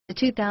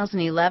The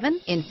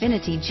 2011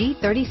 Infiniti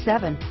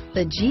G37.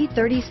 The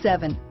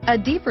G37, a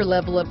deeper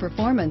level of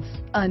performance,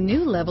 a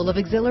new level of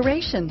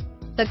exhilaration.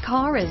 The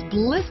car is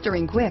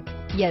blistering quick,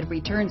 yet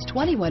returns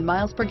 21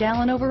 miles per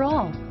gallon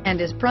overall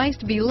and is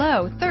priced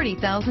below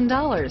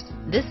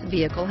 $30,000. This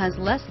vehicle has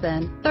less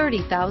than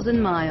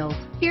 30,000 miles.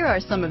 Here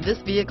are some of this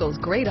vehicle's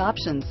great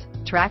options: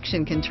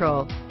 traction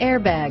control,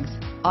 airbags,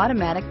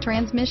 automatic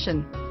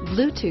transmission,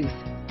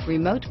 Bluetooth,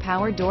 remote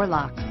power door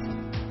locks,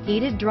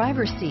 heated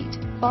driver's seat,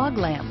 fog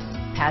lamps,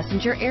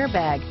 passenger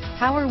airbag,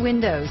 power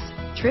windows,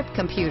 trip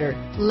computer,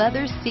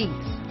 leather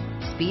seats,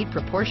 speed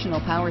proportional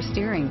power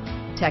steering,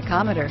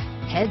 tachometer,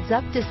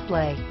 heads-up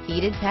display,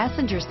 heated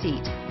passenger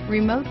seat,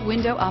 remote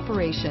window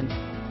operation,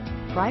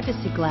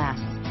 privacy glass,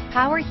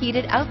 power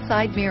heated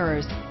outside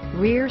mirrors,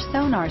 rear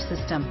sonar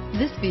system.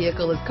 This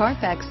vehicle is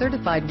Carfax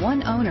certified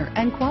one owner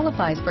and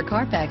qualifies for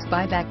Carfax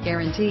buyback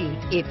guarantee.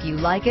 If you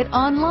like it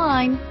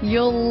online,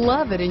 you'll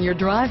love it in your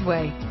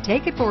driveway.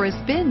 Take it for a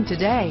spin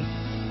today.